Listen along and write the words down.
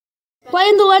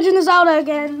Playing The Legend of Zelda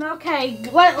again. Okay,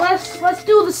 let's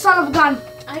do the son of a gun.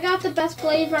 I got the best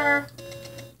flavor.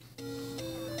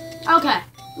 Okay,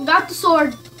 got the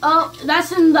sword. Oh,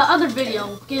 that's in the other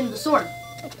video. Getting the sword.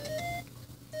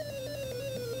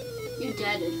 You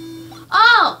deaded.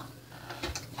 Oh.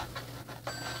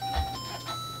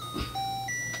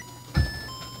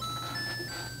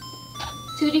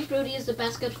 Tutti Frutti is the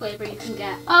best good flavor you can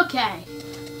get. Okay.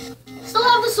 Still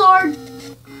have the sword.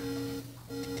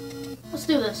 Let's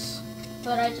do this.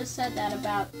 But I just said that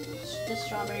about the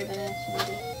strawberry banana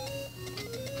smoothie.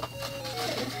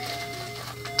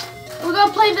 We're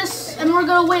gonna play this and we're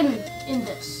gonna win in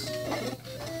this.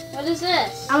 What is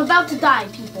this? I'm about to die,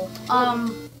 people.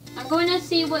 I'm going to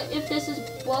see if this is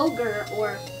Boger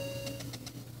or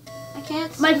I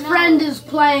can't My smell. friend is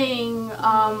playing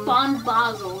Bon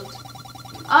Basiled.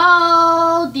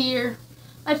 Oh dear.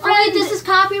 My friend Oh wait, this is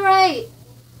copyright.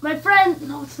 My friend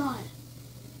no it's not.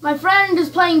 My friend is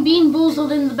playing Bean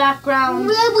Boozled in the background.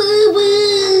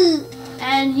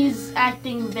 And he's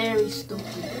acting very stupid.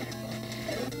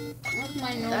 That's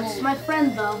my normal. That's my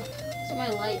friend though. That's my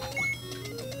life.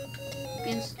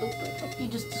 Being stupid. He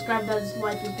just described that his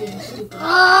life as being stupid.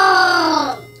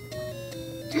 Oh!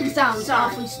 He sounds Sorry.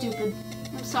 awfully stupid.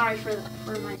 I'm sorry for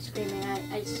my screaming.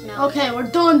 I smelled. Okay, we're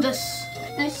doing this.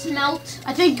 I smelt.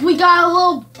 I think we got a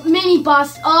little mini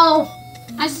boss. Oh,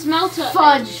 I smelt it.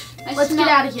 fudge. I Let's get smell-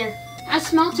 out of here. I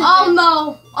smelt it. Oh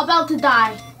no, about to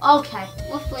die. Okay.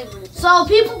 What flavor is it? So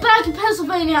people back in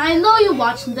Pennsylvania, I know you're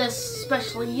watching this,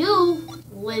 especially you,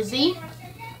 Lizzie.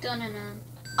 Dun-dun-dun.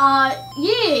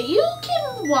 Yeah, you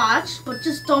can watch, but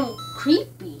just don't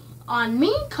creepy on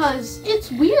me, cause it's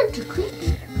weird to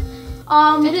creepy.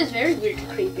 It is very weird and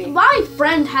creepy. My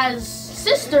friend has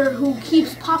sister who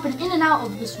keeps popping in and out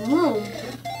of this room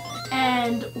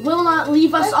and will not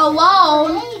leave us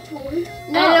alone.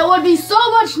 And it would be so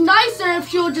much nicer if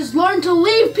she would just learn to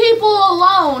leave people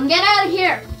alone. Get out of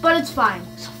here. But it's fine.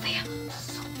 Sophia.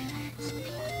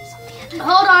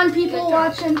 Hold on, people Good girl.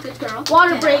 watching. Good girl.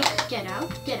 Water Get break. out. Get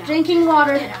out. Get out. Drinking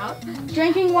water. Get out.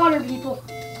 Drinking water, people.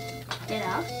 Get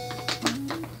out.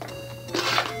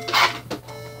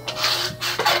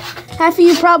 Half of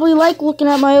you probably like looking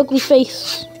at my ugly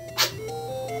face.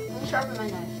 Let me sharpen my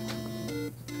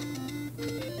knife.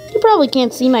 You probably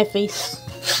can't see my face.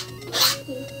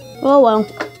 Oh well.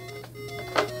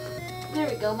 There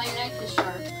we go. My knife is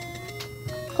sharp.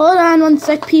 Hold on one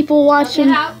sec, people Now watching.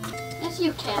 get out. Yes,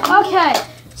 you can. Okay.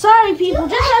 Sorry, people.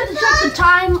 Just had to check the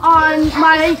time on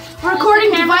my recording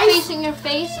Is the camera device. facing your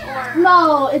face or?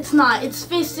 No, it's not. It's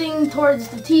facing towards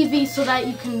the TV so that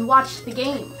you can watch the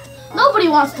game. Nobody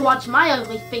wants to watch my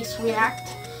ugly face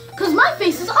react, because my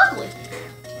face is ugly.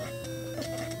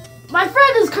 My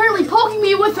friend is currently poking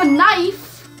me with a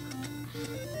knife,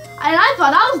 and I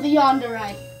thought I was the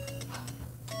yandere.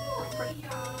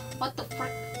 What the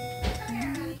frick?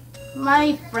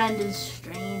 My friend is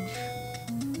strange.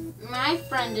 My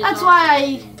friend is. That's also why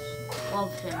I strange.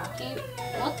 love him.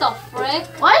 What the frick?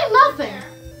 Why nothing?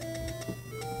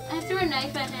 I threw a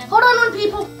knife at him. Hold on one,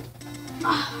 people.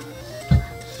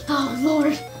 Oh,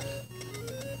 Lord.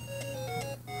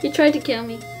 He tried to kill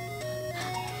me.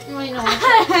 Wait, no.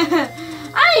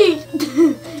 I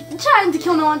trying to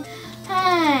kill no one.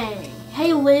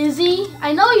 Hey, Lizzie.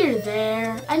 I know you're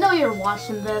there. I know you're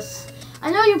watching this. I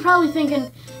know you're probably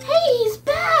thinking, hey, he's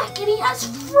back and he has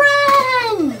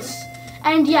friends.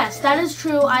 And yes, that is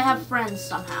true. I have friends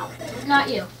somehow. Not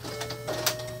you.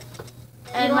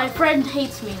 And my friend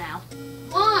hates me now.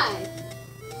 Why?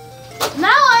 Now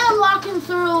I am walking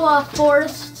through a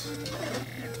forest.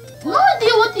 No idea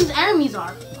what these enemies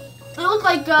are. They look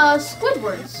like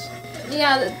Squidwards.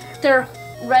 Yeah, they're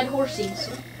red horsies.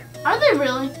 Are they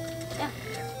really?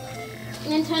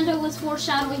 Nintendo was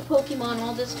foreshadowing Pokemon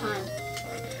all this time.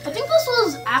 I think this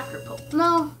was after Pokemon.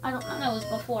 No, I don't know. That was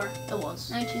before. It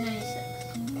was.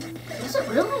 1996. Is it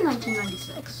really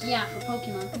 1996? Yeah, for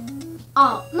Pokemon.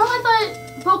 Oh, no, I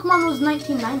thought Pokemon was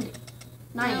 1990.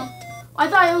 No. I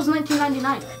thought it was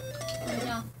 1999.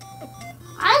 No.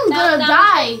 I'm gonna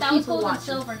die, That was people Gold and watching.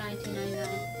 Silver 1999.